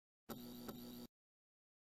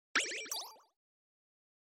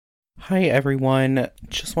Hi everyone,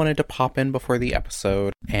 just wanted to pop in before the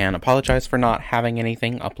episode and apologize for not having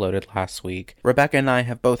anything uploaded last week. Rebecca and I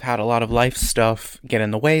have both had a lot of life stuff get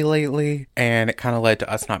in the way lately, and it kind of led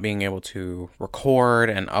to us not being able to record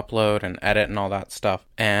and upload and edit and all that stuff.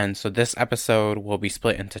 And so this episode will be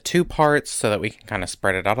split into two parts so that we can kind of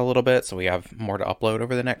spread it out a little bit so we have more to upload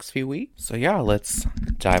over the next few weeks. So yeah, let's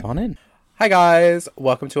dive on in. Hi guys,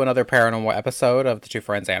 welcome to another paranormal episode of the Two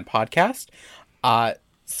Friends and Podcast.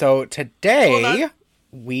 So today,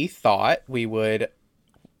 we thought we would...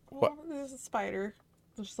 What? There's a spider.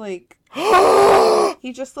 Just like...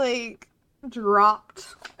 he just like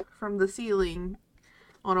dropped from the ceiling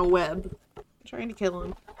on a web. I'm trying to kill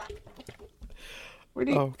him. Where'd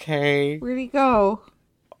he go?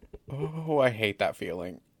 Oh, I hate that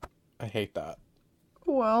feeling. I hate that.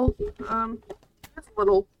 Well, it's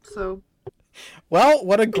little, so... Well,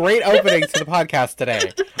 what a great opening to the podcast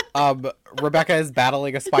today. Rebecca is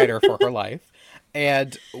battling a spider for her life,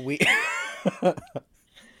 and we...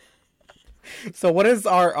 So what is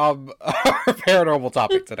our paranormal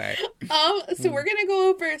topic today? So we're gonna go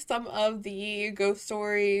over some of the ghost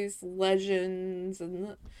stories, legends,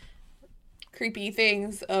 and creepy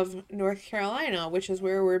things of North Carolina, which is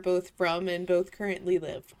where we're both from and both currently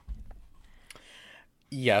live.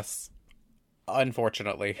 Yes.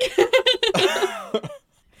 Unfortunately.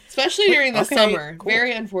 Especially during the summer. Cool.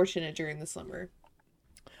 Very unfortunate during the summer.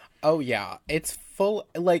 Oh, yeah. It's full...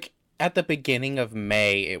 Like, at the beginning of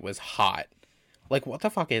May, it was hot. Like, what the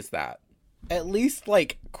fuck is that? At least,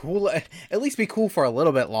 like, cool... At least be cool for a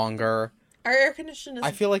little bit longer. Our air condition is...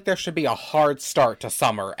 I feel like there should be a hard start to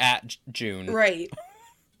summer at June. Right.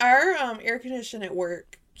 Our air condition at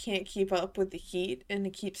work can't keep up with the heat, and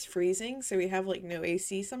it keeps freezing, so we have, like, no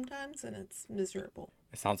AC sometimes, and it's miserable.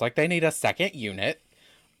 It sounds like they need a second unit.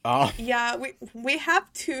 Yeah, we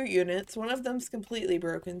have 2 units. One of them's completely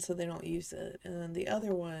broken, so they don't use it. And then the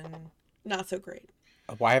other one, not so great.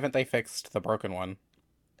 Why haven't they fixed the broken one?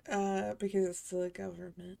 Because it's the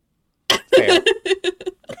government. Fair.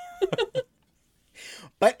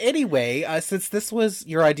 But anyway, since this was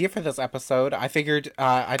your idea for this episode, I figured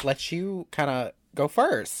I'd let you kind of go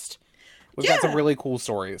first. We've got some really cool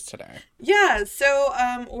stories today. Yeah, so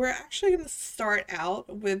we're actually going to start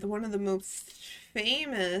out with one of the most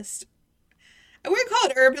famous, I wouldn't call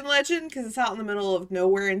it urban legend because it's out in the middle of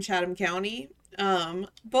nowhere in Chatham County,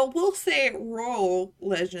 but we'll say rural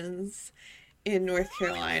legends in North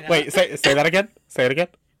Carolina. Wait, say that again? Say it again?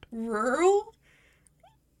 Rural?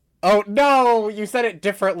 Oh, no! You said it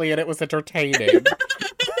differently and it was entertaining.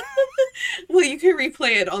 Well, you can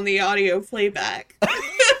replay it on the audio playback.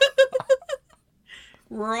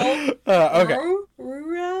 Rural? Okay.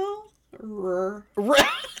 Rural?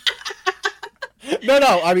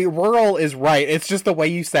 No, I mean, rural is right. It's just the way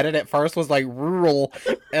you said it at first was like rural,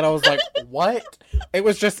 and I was like, what? It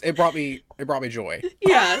was just, it brought me joy.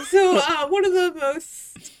 Yeah, so one of the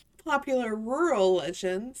most popular rural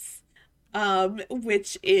legends,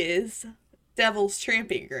 which is Devil's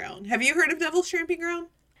Tramping Ground. Have you heard of Devil's Tramping Ground?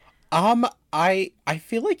 I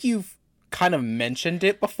feel like you've kind of mentioned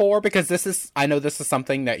it before, because I know this is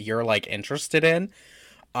something that you're, like, interested in,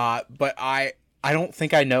 but I don't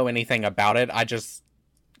think I know anything about it. I just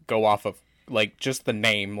go off of, like, just the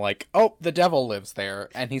name, like, oh, the devil lives there,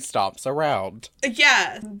 and he stomps around.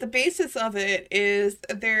 Yeah, the basis of it is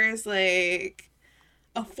there's, like,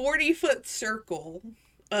 a 40-foot circle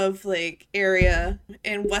of, like, area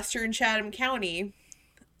in western Chatham County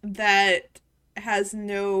that has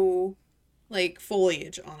no, like,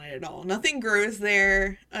 foliage on it at all. Nothing grows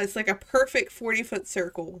there. It's like a perfect 40-foot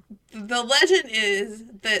circle. The legend is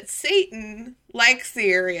that Satan likes the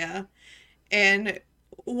area and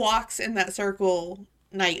walks in that circle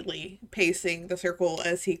nightly, pacing the circle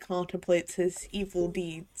as he contemplates his evil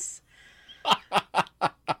deeds.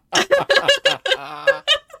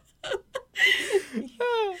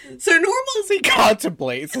 So normally he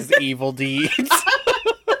contemplates his evil deeds.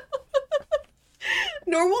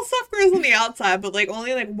 Normal stuff grows on the outside, but, like,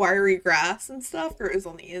 only, like, wiry grass and stuff grows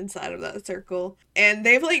on the inside of that circle. And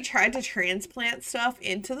they've, like, tried to transplant stuff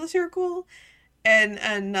into the circle,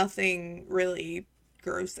 and nothing really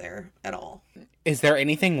grows there at all. Is there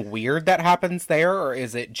anything weird that happens there, or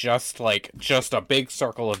is it just a big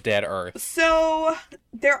circle of dead earth? So,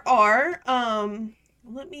 there are,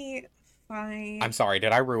 let me find... I'm sorry,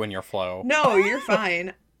 did I ruin your flow? No, you're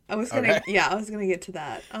fine. I was gonna get to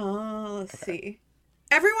that. Let's see.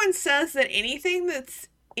 Everyone says that anything that's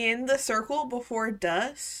in the circle before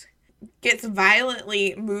dusk gets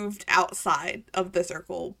violently moved outside of the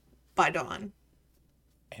circle by dawn.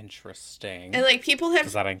 Interesting. And, like, people have...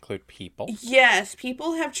 Does that include people? Yes,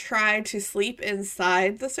 people have tried to sleep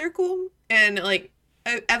inside the circle, and, like,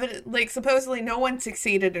 supposedly no one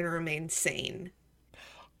succeeded and remained sane.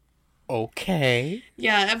 Okay.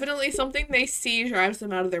 Yeah, evidently something they see drives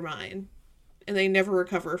them out of their mind, and they never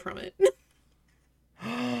recover from it.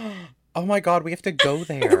 Oh my god, we have to go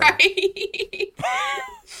there. Right?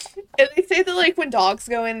 And they say that, like, when dogs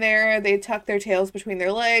go in there, they tuck their tails between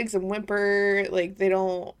their legs and whimper. Like,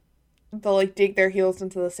 they'll, like, dig their heels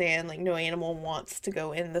into the sand. Like, no animal wants to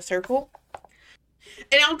go in the circle.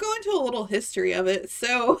 And I'll go into a little history of it.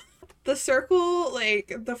 So, the circle,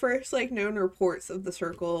 like, the first, like, known reports of the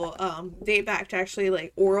circle date back to actually,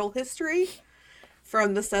 like, oral history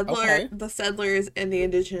from the settlers and the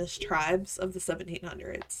indigenous tribes of the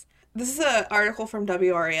 1700s. This is an article from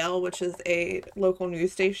WRAL, which is a local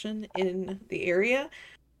news station in the area.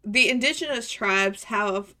 The indigenous tribes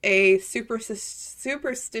have a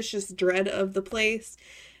superstitious dread of the place,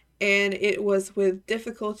 and it was with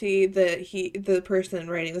difficulty that the person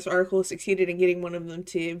writing this article succeeded in getting one of them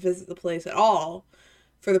to visit the place at all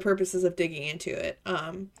for the purposes of digging into it.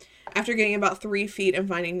 After getting about 3 feet and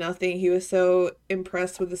finding nothing, he was so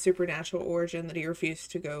impressed with the supernatural origin that he refused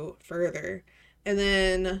to go further. And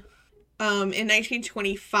then... in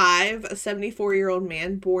 1925, a 74-year-old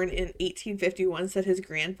man born in 1851 said his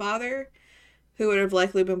grandfather, who would have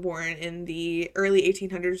likely been born in the early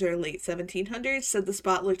 1800s or late 1700s, said the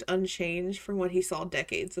spot looked unchanged from what he saw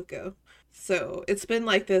decades ago. So it's been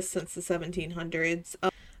like this since the 1700s.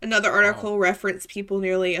 Another article referenced people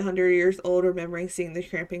nearly 100 years old remembering seeing the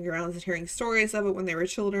camping grounds and hearing stories of it when they were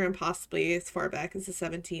children, possibly as far back as the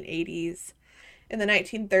 1780s. In the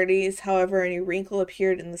 1930s, however, a new wrinkle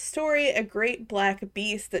appeared in the story, a great black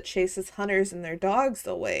beast that chases hunters and their dogs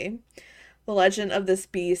away. The legend of this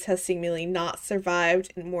beast has seemingly not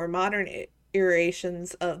survived in more modern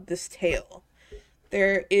iterations of this tale.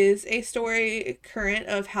 There is a story current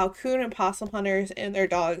of how coon and possum hunters and their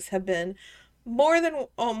dogs have been, more than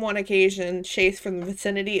on one occasion, chased from the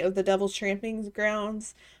vicinity of the Devil's Tramping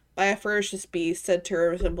Grounds by a ferocious beast said to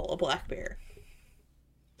resemble a black bear.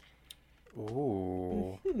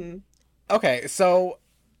 Ooh. Mm-hmm. Okay, so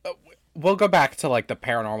we'll go back to, like, the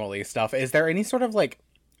paranormal-y stuff. Is there any sort of, like,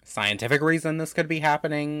 scientific reason this could be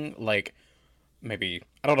happening? Like, maybe,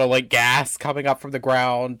 I don't know, like gas coming up from the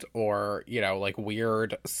ground or, you know, like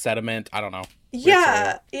weird sediment? I don't know.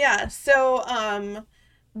 Yeah. So,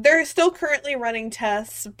 they're still currently running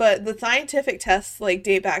tests, but the scientific tests, like,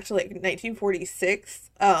 date back to, like, 1946.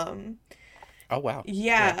 Oh, wow.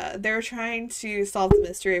 Yeah, they were trying to solve the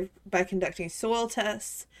mystery by conducting soil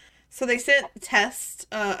tests. So they sent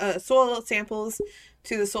soil samples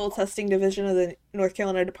to the Soil Testing Division of the North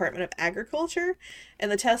Carolina Department of Agriculture, and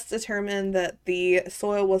the tests determined that the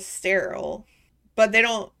soil was sterile, but they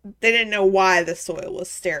didn't know why the soil was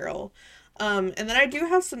sterile. And then I do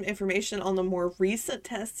have some information on the more recent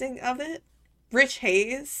testing of it. Rich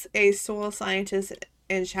Hayes, a soil scientist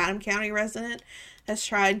and Chatham County resident, has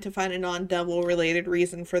tried to find a non-devil related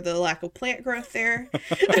reason for the lack of plant growth there.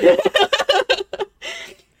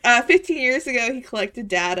 15 years ago, he collected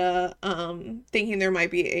data, thinking there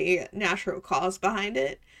might be a natural cause behind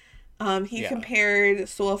it. He compared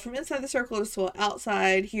soil from inside the circle to soil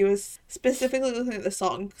outside. He was specifically looking at the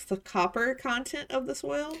salt and the copper content of the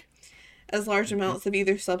soil, as large amounts of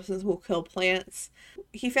either substance will kill plants.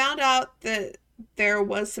 He found out that there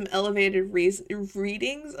was some elevated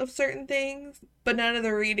readings of certain things, but none of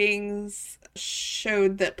the readings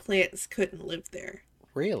showed that plants couldn't live there.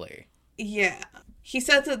 Really? Yeah. He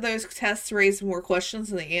said that those tests raised more questions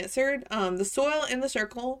than they answered. The soil in the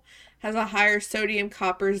circle has a higher sodium,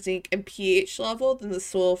 copper, zinc, and pH level than the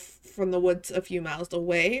soil from the woods a few miles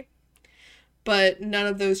away. But none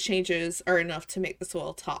of those changes are enough to make the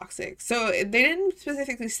soil toxic. So they didn't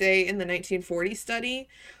specifically say in the 1940 study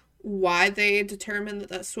why they determined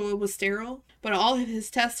that soil was sterile, but all of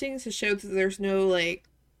his testings has showed that there's no, like,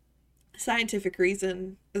 scientific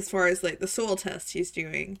reason as far as, like, the soil test he's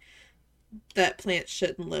doing that plants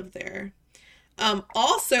shouldn't live there.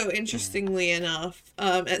 Also, interestingly enough,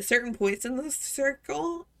 at certain points in the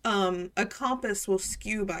circle, a compass will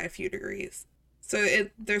skew by a few degrees. So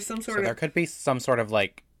there's some sort of... there could be some sort of,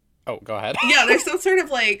 like... Oh, go ahead. Yeah, there's some sort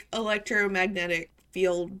of, like, electromagnetic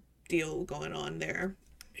field deal going on there.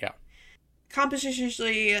 Yeah. Compasses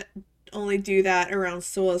usually only do that around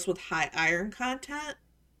soils with high iron content,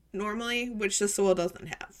 normally, which the soil doesn't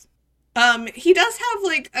have. He does have,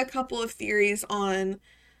 like, a couple of theories on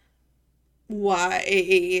why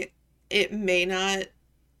it may not,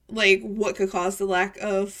 like, what could cause the lack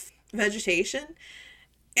of vegetation.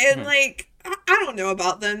 And, like, I don't know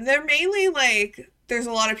about them. They're mainly, like, there's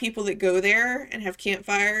a lot of people that go there and have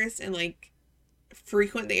campfires and, like,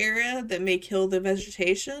 frequent the area that may kill the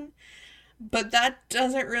vegetation. But that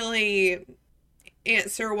doesn't really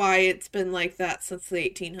answer why it's been like that since the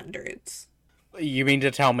 1800s. You mean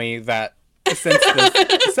to tell me that since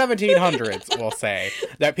the 1700s, we'll say,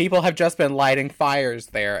 that people have just been lighting fires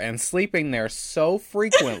there and sleeping there so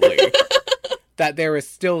frequently that there is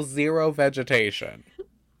still zero vegetation?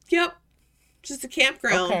 Yep. Just a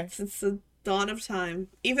campground since the dawn of time.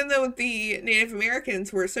 Even though the Native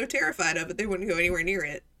Americans were so terrified of it, they wouldn't go anywhere near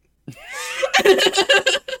it.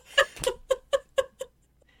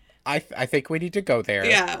 I think we need to go there.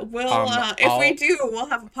 Yeah, if we do, we'll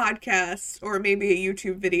have a podcast or maybe a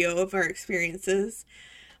YouTube video of our experiences.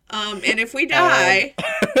 And if we die...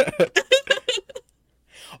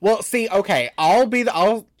 Well, see, okay, I'll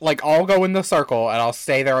go in the circle and I'll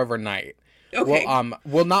stay there overnight. Okay.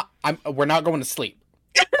 We're not going to sleep.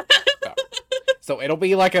 So it'll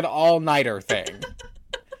be like an all-nighter thing.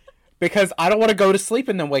 Because I don't want to go to sleep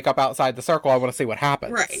and then wake up outside the circle. I want to see what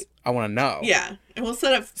happens. Right. I want to know. Yeah. And we'll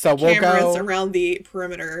set up cameras around the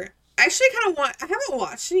perimeter. I actually I haven't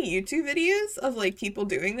watched any YouTube videos of, like, people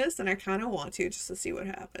doing this, and I kind of want to just to see what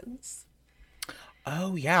happens.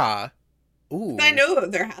 Oh, yeah. Ooh. I know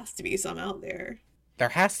there has to be some out there. There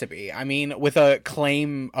has to be. I mean, with a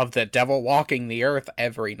claim of the devil walking the earth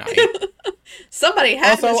every night. Somebody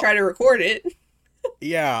had to try to record it.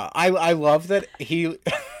 Yeah, I love that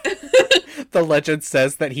the legend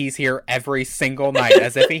says that he's here every single night,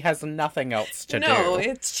 as if he has nothing else to do. No,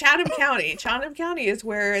 it's Chatham County. Chatham County is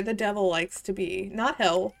where the devil likes to be. Not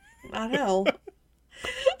hell. Not hell.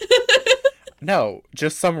 No,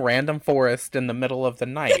 just some random forest in the middle of the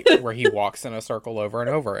night where he walks in a circle over and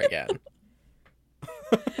over again.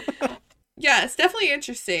 Yeah, it's definitely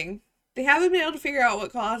interesting. They haven't been able to figure out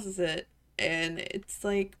what causes it, and it's,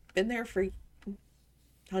 like, been there for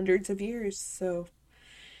hundreds of years, so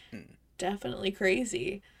definitely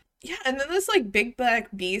crazy. Yeah, and then this, like, big black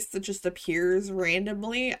beast that just appears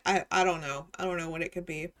randomly. I don't know. I don't know what it could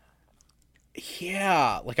be.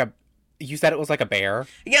 Yeah, you said it was like a bear?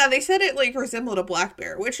 Yeah, they said it, like, resembled a black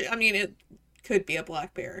bear, which, I mean, it could be a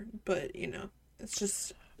black bear, but, you know, it's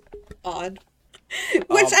just odd.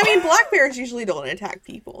 Which, I mean, black bears usually don't attack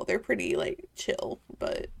people. They're pretty, like, chill,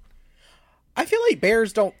 but... I feel like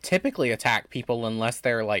bears don't typically attack people unless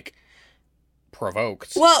they're, like,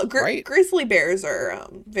 provoked. Well, right? grizzly bears are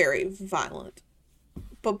very violent.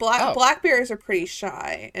 But black bears are pretty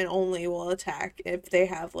shy and only will attack if they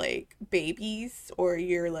have, like, babies or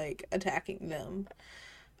you're, like, attacking them.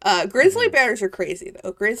 Grizzly bears are crazy,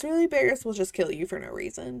 though. Grizzly bears will just kill you for no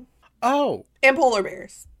reason. Oh. And polar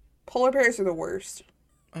bears. Polar bears are the worst.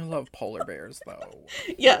 I love polar bears, though.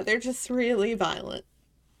 Yeah, they're just really violent.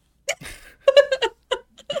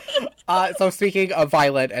 So speaking of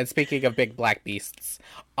violent and speaking of big black beasts,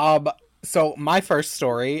 so my first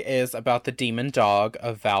story is about the demon dog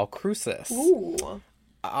of Val Crucis. Ooh.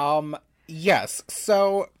 Yes.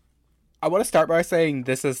 So I want to start by saying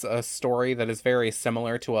this is a story that is very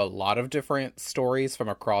similar to a lot of different stories from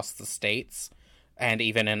across the states and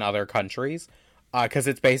even in other countries. Because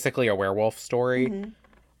it's basically a werewolf story. Mm-hmm.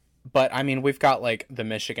 But, I mean, we've got, like, the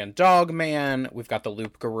Michigan Dog Man. We've got the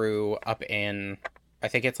Loup-Garou up in, I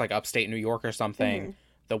think it's, like, upstate New York or something. Mm-hmm.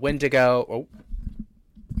 The Wendigo. Oh,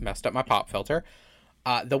 messed up my pop filter.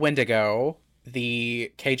 The Wendigo.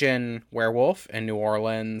 The Cajun Werewolf in New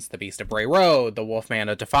Orleans. The Beast of Bray Road. The Wolfman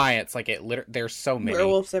of Defiance. Like, there's so many.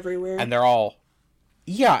 Werewolves everywhere. And they're all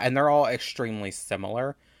extremely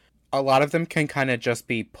similar. A lot of them can kind of just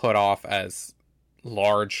be put off as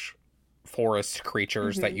large forest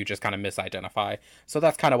creatures that you just kind of misidentify. So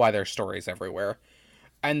that's kind of why there's stories everywhere.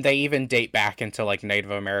 And they even date back into, like,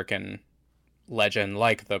 Native American legend,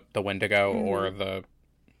 like the Wendigo or the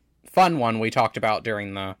fun one we talked about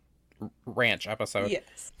during the ranch episode.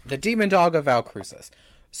 Yes. The Demon Dog of Val Crucis.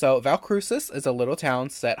 So Val Crucis is a little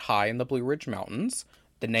town set high in the Blue Ridge Mountains.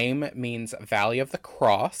 The name means Valley of the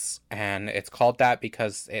Cross, and it's called that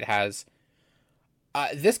because it has...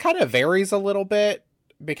 this kind of varies a little bit,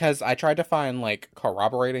 because I tried to find, like,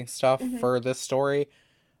 corroborating stuff for this story.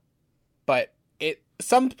 But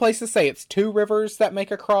some places say it's 2 rivers that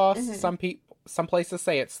make a cross. Some places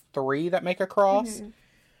say it's 3 that make a cross.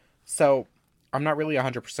 So I'm not really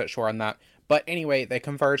 100% sure on that. But anyway, they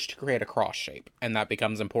converge to create a cross shape, and that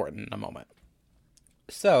becomes important in a moment.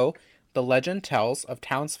 So the legend tells of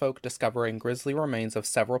townsfolk discovering grisly remains of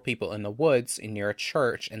several people in the woods near a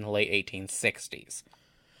church in the late 1860s.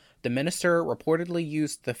 The minister reportedly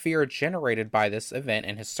used the fear generated by this event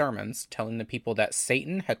in his sermons, telling the people that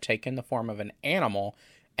Satan had taken the form of an animal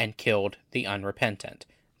and killed the unrepentant.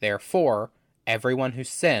 Therefore, everyone who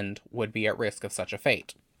sinned would be at risk of such a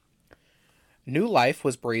fate. New life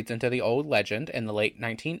was breathed into the old legend in the late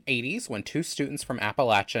 1980s when two students from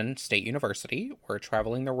Appalachian State University were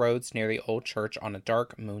traveling the roads near the old church on a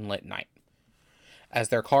dark, moonlit night. As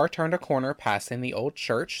their car turned a corner passing the old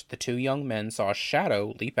church, the two young men saw a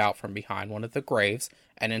shadow leap out from behind one of the graves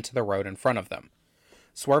and into the road in front of them.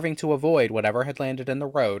 Swerving to avoid whatever had landed in the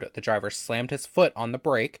road, the driver slammed his foot on the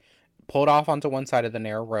brake, pulled off onto one side of the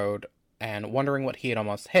narrow road, and wondering what he had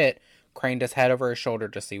almost hit, craned his head over his shoulder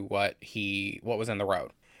to see what was in the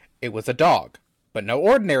road. It was a dog, but no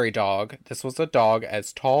ordinary dog. This was a dog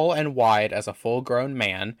as tall and wide as a full-grown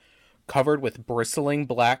man, covered with bristling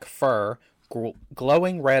black fur,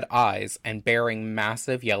 glowing red eyes, and bearing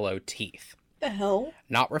massive yellow teeth. The hell?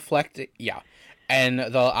 Not reflecting, yeah. And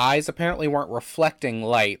the eyes apparently weren't reflecting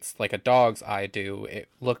lights like a dog's eye do. It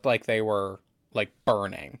looked like they were,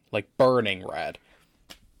 burning red.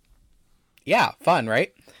 Yeah, fun,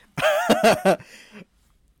 right?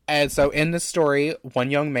 And so in the story,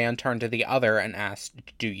 one young man turned to the other and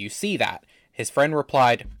asked, "Do you see that?" His friend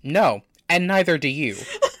replied, "No, and neither do you."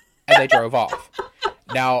 And they drove off.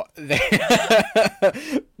 Now, the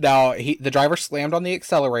driver slammed on the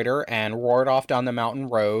accelerator and roared off down the mountain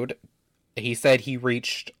road. He said he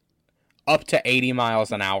reached up to 80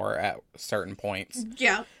 miles an hour at certain points.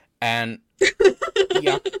 Yeah. And,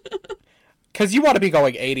 yeah. Because you want to be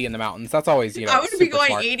going 80 in the mountains. That's always, I would be going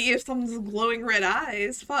smart. 80 if someone's glowing red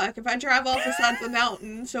eyes. Fuck, if I drive off the side of the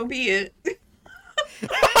mountain, so be it.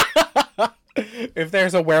 If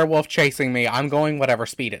there's a werewolf chasing me, I'm going whatever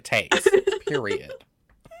speed it takes. Period.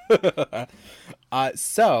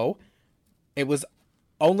 So, it was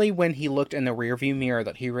only when he looked in the rearview mirror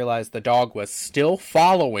that he realized the dog was still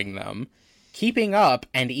following them, keeping up,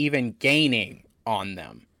 and even gaining on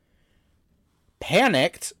them.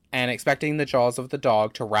 Panicked, and expecting the jaws of the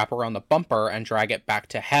dog to wrap around the bumper and drag it back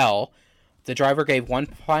to hell, the driver gave one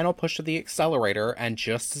final push of the accelerator, and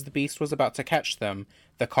just as the beast was about to catch them,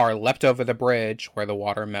 the car leapt over the bridge where the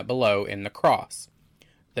water met below in the cross.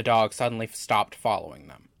 The dog suddenly stopped following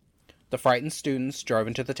them. The frightened students drove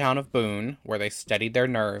into the town of Boone, where they steadied their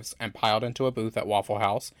nerves and piled into a booth at Waffle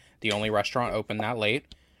House, the only restaurant open that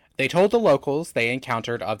late. They told the locals they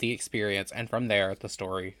encountered of the experience, and from there, the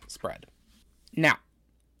story spread. Now,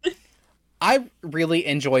 I really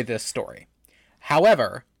enjoy this story.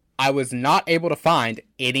 However, I was not able to find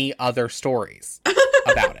any other stories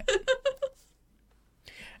about it.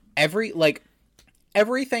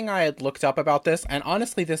 Everything I had looked up about this, and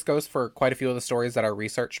honestly this goes for quite a few of the stories that I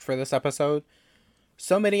researched for this episode,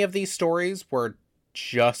 so many of these stories were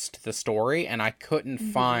just the story, and I couldn't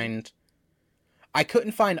find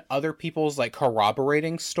other people's,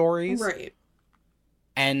 corroborating stories. Right.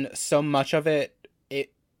 And so much of it,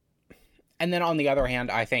 and then on the other hand,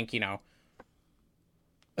 I think,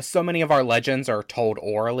 so many of our legends are told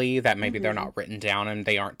orally that maybe they're not written down and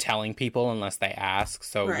they aren't telling people unless they ask.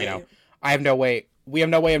 So, right. we have no way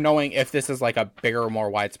of knowing if this is a bigger, more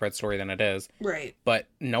widespread story than it is. Right. But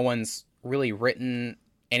no one's really written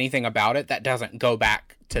anything about it that doesn't go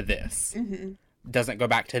back to this. Mm-hmm. Doesn't go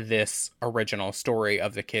back to this original story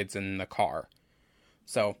of the kids in the car.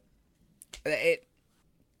 So, it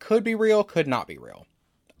could be real, could not be real.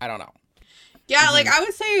 I don't know. Yeah, I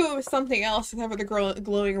would say it was something else except for the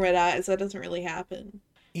glowing red eyes. That doesn't really happen.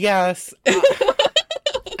 Yes.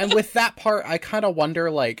 And with that part, I kind of wonder,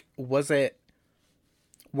 were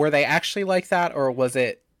they actually like that? Or was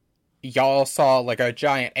it y'all saw, a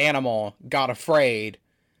giant animal, got afraid,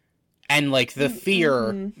 and, the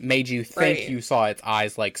fear made you think you saw its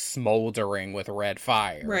eyes, smoldering with red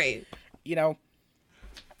fire? Right.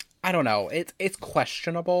 I don't know. It's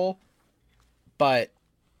questionable, but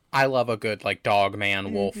I love a good, dog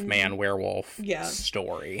man, wolf man, werewolf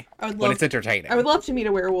story. When it's entertaining. I would love to meet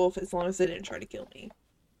a werewolf as long as they didn't try to kill me.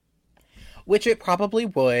 Which it probably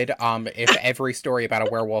would, if every story about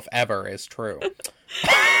a werewolf ever is true.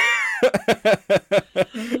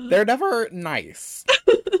 They're never nice.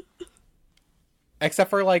 Except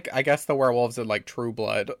for, I guess the werewolves in, True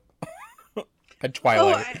Blood. And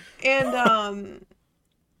Twilight. Oh, and,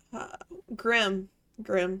 Grimm,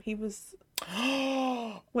 he was...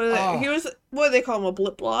 What do they call him? A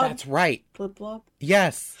blip blob? That's right. Blip blob?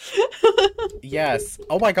 Yes. Yes.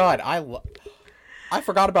 Oh my god, I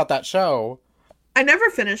forgot about that show. I never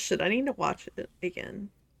finished it. I need to watch it again.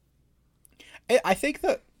 I think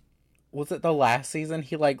that... Was it the last season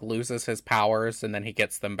he, loses his powers and then he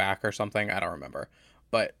gets them back or something? I don't remember.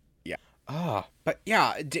 But, yeah. But,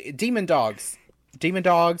 yeah, demon dogs. Demon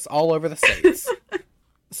dogs all over the States.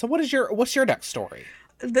 So what's your next story?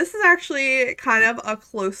 This is actually kind of a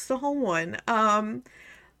close to home one.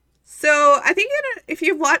 So I think if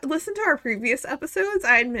you've listened to our previous episodes,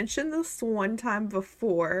 I had mentioned this one time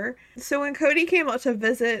before. So when Cody came out to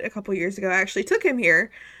visit a couple years ago, I actually took him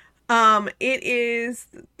here. It is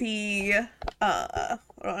the hold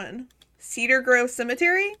on, Cedar Grove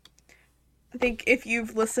Cemetery. I think if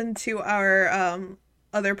you've listened to our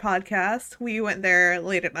other podcast, we went there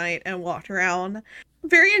late at night and walked around.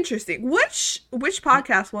 Very interesting. Which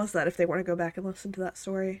podcast was that? If they want to go back and listen to that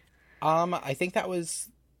story. I think that was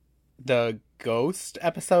the ghost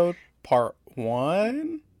episode part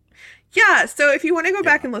 1. Yeah, so if you want to go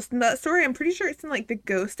back and listen to that story, I'm pretty sure it's in like the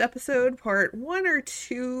ghost episode part 1 or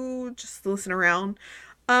 2. Just listen around.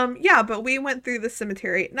 Yeah, but we went through the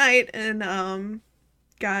cemetery at night and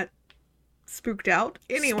got spooked out.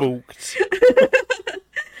 Anyway. Spooked.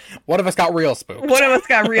 One of us got real spooked. One of us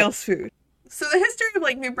got real spooked. So the history of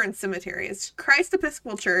like New Bern Cemetery is Christ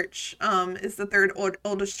Episcopal Church is the third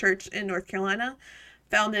oldest church in North Carolina,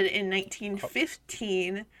 founded in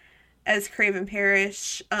 1915 as Craven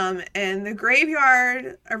Parish, and the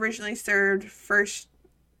graveyard originally served first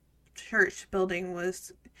church building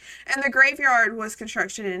was, and the graveyard was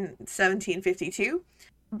constructed in 1752.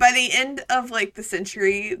 By the end of like the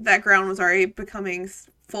century, that ground was already becoming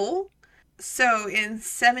full. So in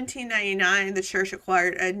 1799, the church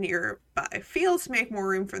acquired a nearby field to make more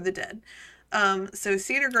room for the dead. So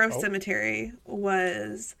Cedar Grove Cemetery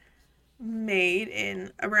was made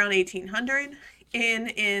in around 1800. In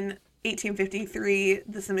 1853,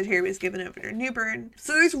 the cemetery was given over to New Bern.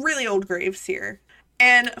 So there's really old graves here.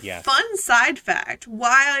 And fun side fact,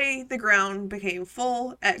 why the ground became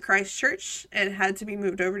full at Christ Church and had to be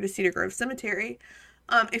moved over to Cedar Grove Cemetery.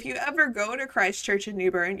 If you ever go to Christ Church in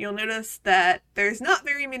New Bern, you'll notice that there's not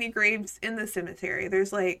very many graves in the cemetery.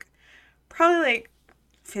 There's probably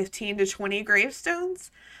 15 to 20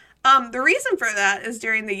 gravestones. The reason for that is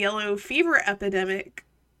during the yellow fever epidemic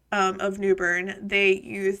of New Bern, they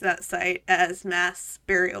used that site as mass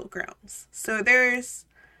burial grounds. So there's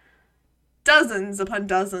dozens upon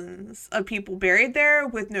dozens of people buried there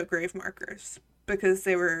with no grave markers because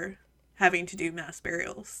they were having to do mass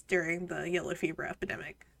burials during the yellow fever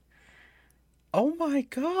epidemic. Oh my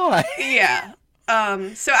god. Yeah.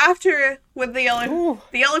 So after with the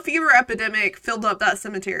yellow fever epidemic filled up that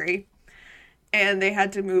cemetery, and they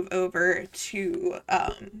had to move over to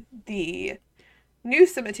the new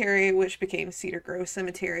cemetery, which became Cedar Grove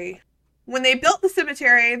Cemetery. When they built the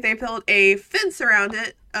cemetery, they built a fence around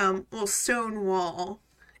it, little stone wall,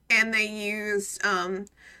 and they used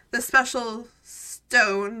the special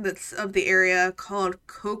stone that's of the area called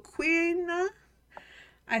coquina,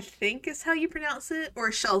 I think is how you pronounce it,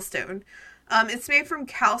 or shellstone. It's made from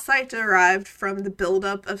calcite derived from the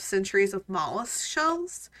buildup of centuries of mollusk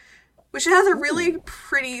shells, which has a really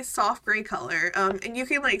pretty soft gray color, and you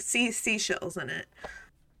can see seashells in it.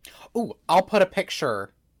 Ooh, I'll put a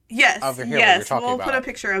picture. Yes, we'll put a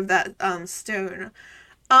picture of that stone.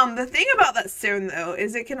 The thing about that stone though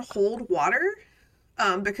is it can hold water.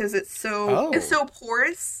 Because it's so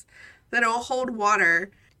porous that it'll hold water,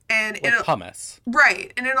 and it'll pumice.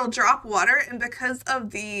 Right, and it'll drop water, and because of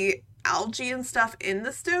the algae and stuff in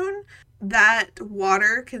the stone, that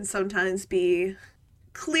water can sometimes be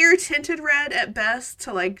clear tinted red at best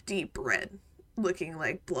to deep red, looking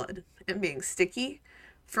like blood and being sticky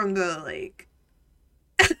from the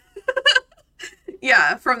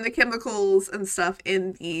from the chemicals and stuff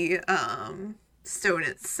in the stone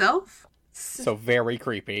itself. So very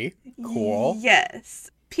creepy. Cool. Yes.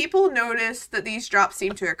 People noticed that these drops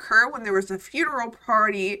seemed to occur when there was a funeral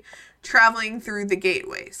party traveling through the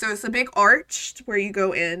gateway. So it's a big arch where you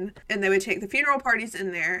go in, and they would take the funeral parties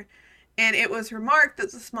in there. And it was remarked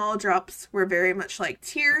that the small drops were very much like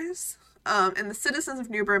tears. And the citizens of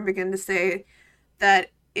New Bern began to say that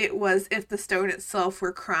it was if the stone itself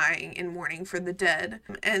were crying in mourning for the dead.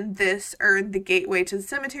 And this earned the gateway to the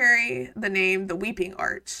cemetery the name the Weeping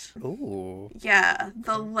Arch. Ooh. Yeah.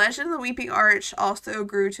 The legend of the Weeping Arch also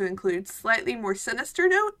grew to include slightly more sinister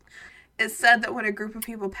note. It's said that when a group of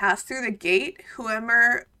people pass through the gate,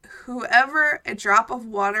 whoever a drop of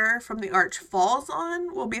water from the arch falls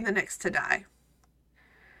on will be the next to die.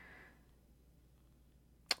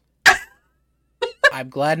 I'm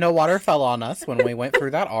glad no water fell on us when we went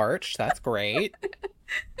through that arch. That's great.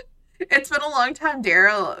 It's been a long time dare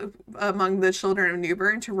among the children of New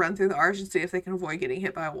Bern to run through the arch and see if they can avoid getting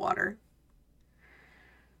hit by water.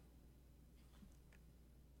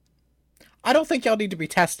 I don't think y'all need to be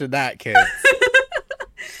tested that, kids.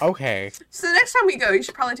 Okay. So the next time we go, you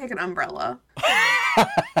should probably take an umbrella.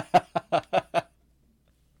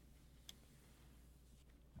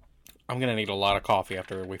 I'm gonna need a lot of coffee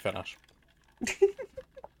after we finish.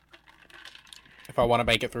 if I want to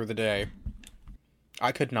make it through the day.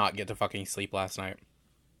 I could not get to fucking sleep last night.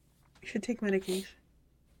 You should take medication.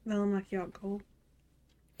 That'll knock you out cold.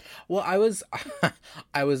 Well, I was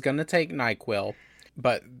gonna take NyQuil,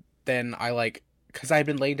 but then because I had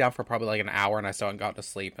been laid down for probably like an hour and I still hadn't got to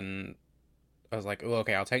sleep, and I was like, oh,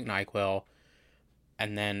 okay, I'll take NyQuil.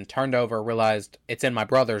 And then turned over, realized it's in my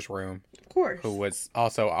brother's room. Of course. Who was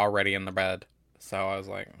also already in the bed. So I was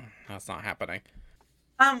like, that's not happening.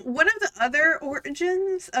 One of the other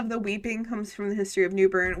origins of the weeping comes from the history of New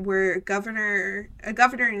Bern, where a governor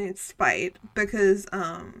named Spite, because,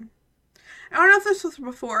 I don't know if this was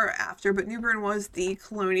before or after, but New Bern was the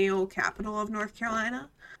colonial capital of North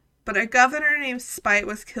Carolina. But a governor named Spite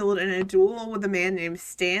was killed in a duel with a man named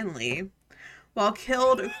Stanley. While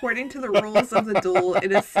killed according to the rules of the duel,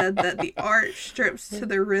 it is said that the arch strips to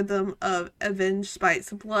the rhythm of Avenged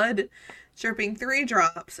Spite's blood, dripping 3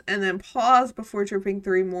 drops, and then pause before dripping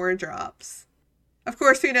 3 more drops. Of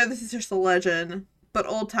course, we know this is just a legend, but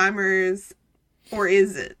old-timers, or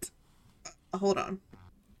is it? Hold on.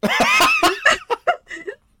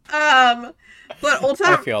 But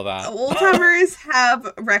I feel that. Old-timers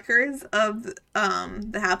have records of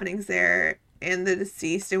the happenings there and the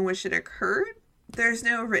deceased in which it occurred. There's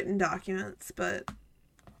no written documents, but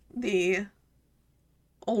the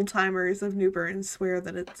old-timers of New Bern swear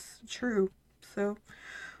that it's true. So,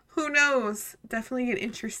 who knows? Definitely an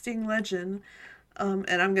interesting legend. And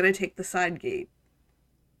I'm going to take the side gate.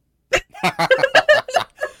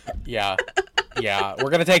 Yeah. Yeah. We're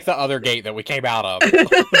going to take the other gate that we came out of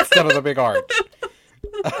instead of the big arch.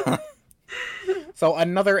 So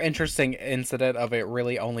another interesting incident of it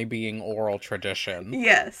really only being oral tradition.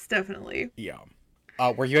 Yes, definitely. Yeah.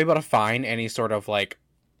 Were you able to find any sort of, like,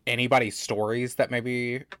 anybody's stories that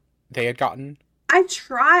maybe they had gotten? I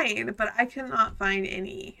tried, but I cannot find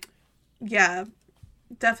any. Yeah,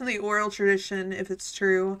 definitely oral tradition, if it's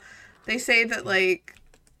true. They say that, like,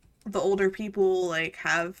 the older people, like,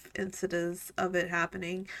 have incidents of it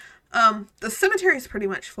happening. The cemetery is pretty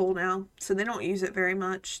much full now, so they don't use it very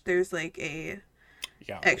much. There's, like, a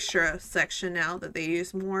extra section now that they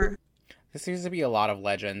use more. There seems to be a lot of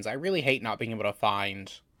legends. I really hate not being able to find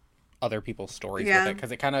other people's stories with it, because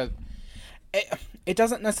it kind of... It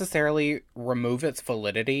doesn't necessarily remove its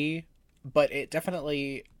validity, but it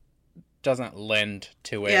definitely doesn't lend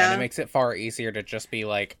to it, and it makes it far easier to just be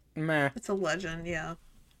like, meh. It's a legend,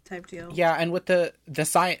 type deal. Yeah, and with the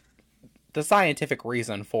scientific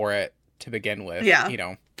reason for it to begin with, you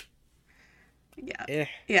know. Yeah.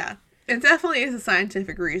 Yeah. It definitely is a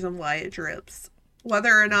scientific reason why it drips.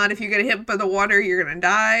 Whether or not if you get hit by the water you're gonna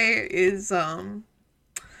die is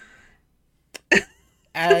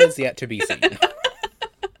as yet to be seen.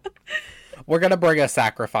 We're gonna bring a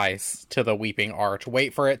sacrifice to the Weeping Arch,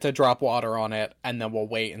 wait for it to drop water on it, and then we'll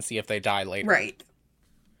wait and see if they die later. Right.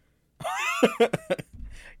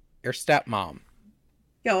 Your stepmom.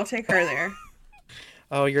 Yeah, we'll take her there.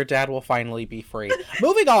 Oh, your dad will finally be free.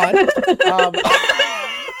 Moving on.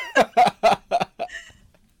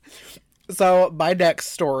 So, my next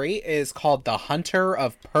story is called The Hunter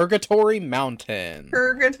of Purgatory Mountain.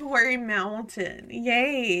 Purgatory Mountain.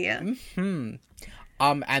 Yay. Mm-hmm.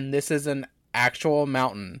 And this is an actual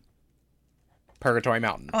mountain. Purgatory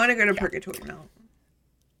Mountain. I want to go to Purgatory Mountain.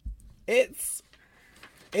 It's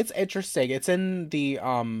interesting. It's in the,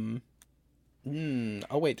 oh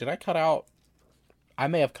wait, did I cut out? I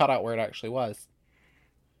may have cut out where it actually was.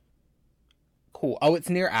 Cool. Oh, it's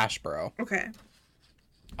near Ashboro. Okay.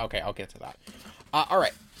 Okay, I'll get to that.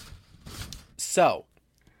 Alright. So,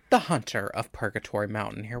 the Hunter of Purgatory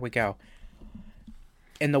Mountain. Here we go.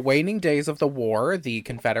 In the waning days of the war, the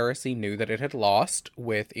Confederacy knew that it had lost,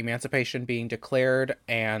 with emancipation being declared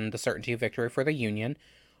and the certainty of victory for the Union.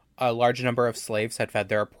 A large number of slaves had fed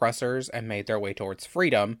their oppressors and made their way towards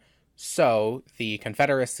freedom, so the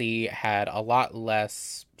Confederacy had a lot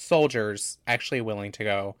less soldiers actually willing to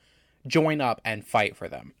go join up and fight for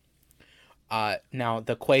them. Now,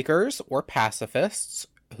 the Quakers were pacifists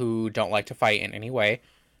who don't like to fight in any way,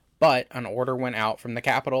 but an order went out from the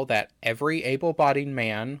capital that every able-bodied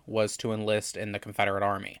man was to enlist in the Confederate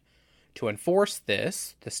Army. To enforce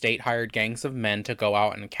this, the state hired gangs of men to go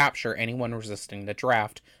out and capture anyone resisting the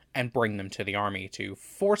draft and bring them to the army to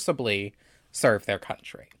forcibly serve their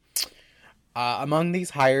country. Among these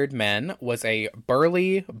hired men was a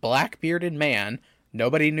burly, black-bearded man.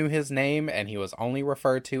 Nobody knew his name, and he was only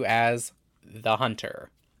referred to as the Hunter.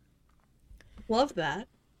 Love that.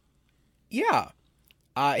 Yeah.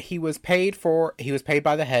 He was paid by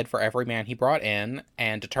the head for every man he brought in,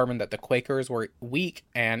 and determined that the Quakers were weak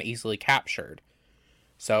and easily captured.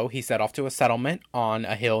 So he set off to a settlement on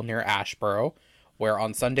a hill near Ashboro, where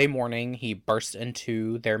on Sunday morning he burst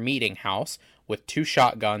into their meeting house with 2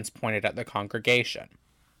 shotguns pointed at the congregation.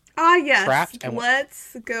 Ah, yes. Trapped and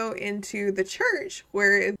Let's go into the church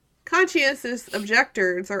where conscientious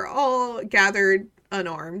objectors are all gathered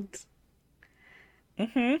unarmed.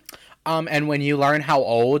 Mm-hmm. And when you learn how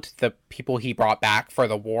old the people he brought back for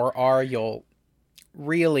the war are, you'll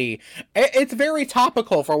really... It's very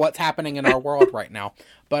topical for what's happening in our world right now.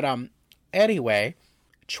 But, anyway,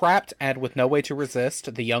 trapped and with no way to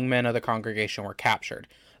resist, the young men of the congregation were captured.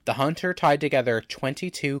 The hunter tied together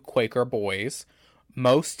 22 Quaker boys,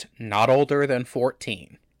 most not older than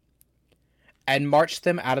 14, and marched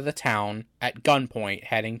them out of the town at gunpoint,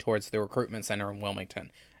 heading towards the recruitment center in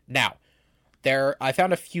Wilmington. Now, I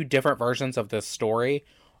found a few different versions of this story.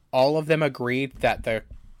 All of them agreed that the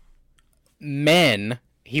men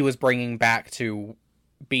he was bringing back to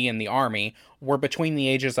be in the army were between the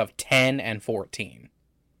ages of 10 and 14.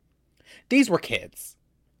 These were kids.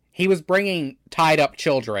 He was bringing tied up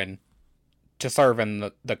children to serve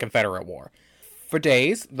in the Confederate War. For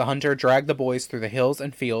days, the hunter dragged the boys through the hills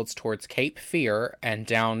and fields towards Cape Fear and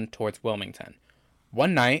down towards Wilmington.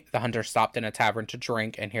 One night, the hunter stopped in a tavern to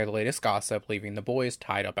drink and hear the latest gossip, leaving the boys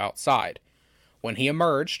tied up outside. When he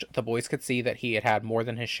emerged, the boys could see that he had had more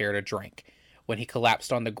than his share to drink. When he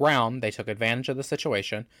collapsed on the ground, they took advantage of the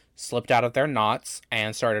situation, slipped out of their knots,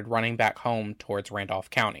 and started running back home towards Randolph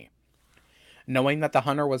County. Knowing that the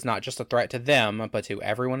hunter was not just a threat to them, but to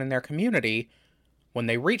everyone in their community, when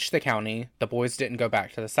they reached the county, the boys didn't go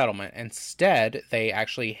back to the settlement. Instead, they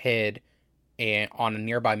actually hid on a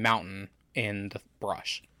nearby mountain in the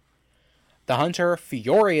brush. The hunter,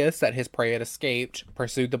 furious that his prey had escaped,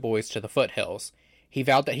 pursued the boys to the foothills. He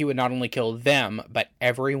vowed that he would not only kill them, but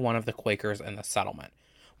every one of the Quakers in the settlement.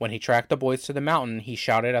 When he tracked the boys to the mountain, he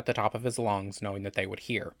shouted at the top of his lungs, knowing that they would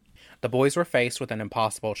hear. The boys were faced with an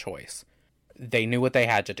impossible choice. They knew what they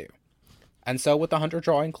had to do. And so, with the hunter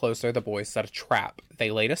drawing closer, the boys set a trap.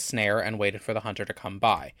 They laid a snare and waited for the hunter to come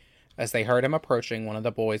by. As they heard him approaching, one of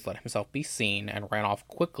the boys let himself be seen and ran off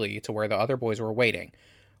quickly to where the other boys were waiting,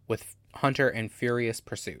 with Hunter in furious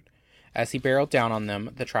pursuit. As he barreled down on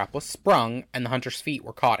them, the trap was sprung, and the hunter's feet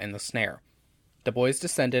were caught in the snare. The boys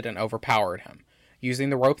descended and overpowered him. Using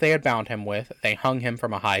the rope they had bound him with, they hung him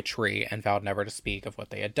from a high tree and vowed never to speak of what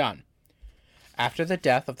they had done. After the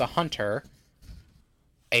death of the hunter,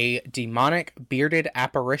 a demonic bearded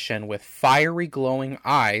apparition with fiery glowing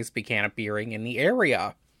eyes began appearing in the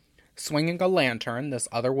area. Swinging a lantern, this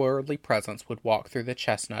otherworldly presence would walk through the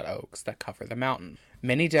chestnut oaks that cover the mountain.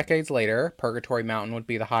 Many decades later, Purgatory Mountain would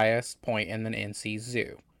be the highest point in the NC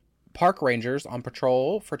Zoo. Park rangers on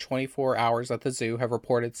patrol for 24 hours at the zoo have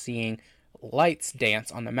reported seeing lights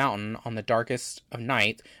dance on the mountain on the darkest of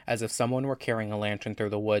night, as if someone were carrying a lantern through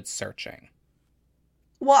the woods searching.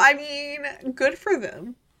 Well, I mean, good for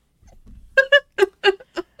them.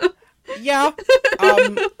 Yeah.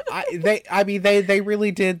 They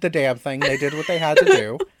really did the damn thing. They did what they had to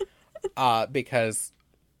do. Because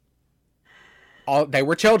they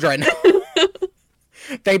were children.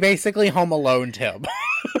 They basically Home Aloned him.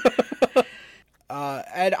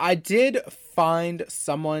 And I did find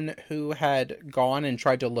someone who had gone and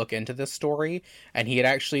tried to look into this story, and he had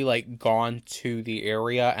actually, gone to the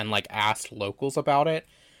area and, asked locals about it.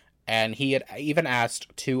 And he had even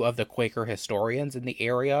asked 2 of the Quaker historians in the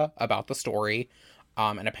area about the story.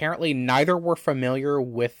 And apparently neither were familiar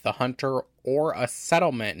with the hunter or a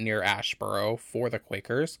settlement near Asheboro for the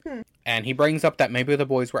Quakers. And he brings up that maybe the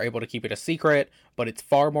boys were able to keep it a secret, but it's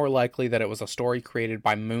far more likely that it was a story created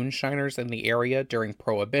by moonshiners in the area during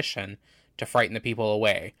Prohibition to frighten the people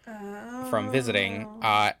away from visiting.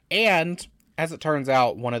 And, as it turns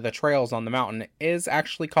out, one of the trails on the mountain is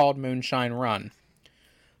actually called Moonshine Run.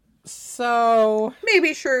 So...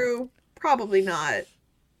 maybe true, probably not.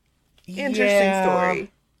 Interesting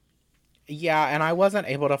story. Yeah, and I wasn't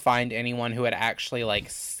able to find anyone who had actually,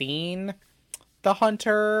 seen the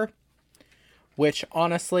hunter. Which,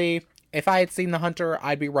 honestly, if I had seen the hunter,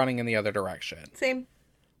 I'd be running in the other direction. Same.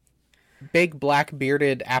 Big black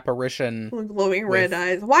bearded apparition. Glowing red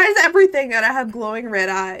eyes. Why is everything gotta have glowing red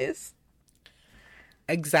eyes?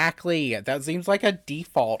 Exactly. That seems like a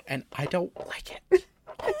default, and I don't like it.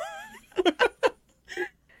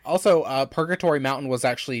 Also, Purgatory Mountain was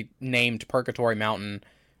actually named Purgatory Mountain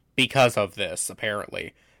because of this,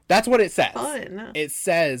 apparently. That's what it says. Fun. It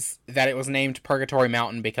says that it was named Purgatory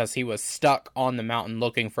Mountain because he was stuck on the mountain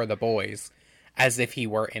looking for the boys, as if he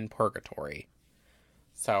were in purgatory.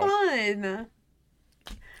 So, fun.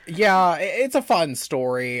 Yeah, it's a fun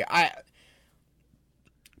story. I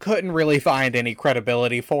couldn't really find any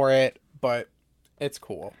credibility for it, but it's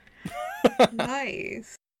cool.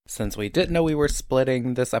 Nice. since we didn't know we were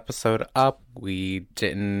splitting this episode up, we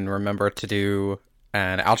didn't remember to do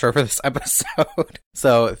an outro for this episode.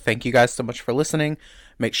 So thank you guys so much for listening.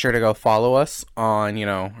 Make sure to go follow us on,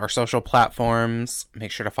 our social platforms.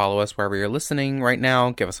 Make sure to follow us wherever you're listening right now.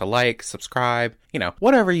 Give us a like, subscribe,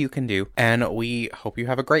 whatever you can do. And we hope you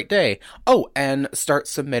have a great day. Oh, and start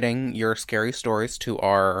submitting your scary stories to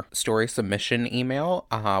our story submission email.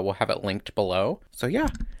 We'll have it linked below. So yeah,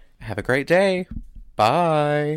 have a great day. Bye.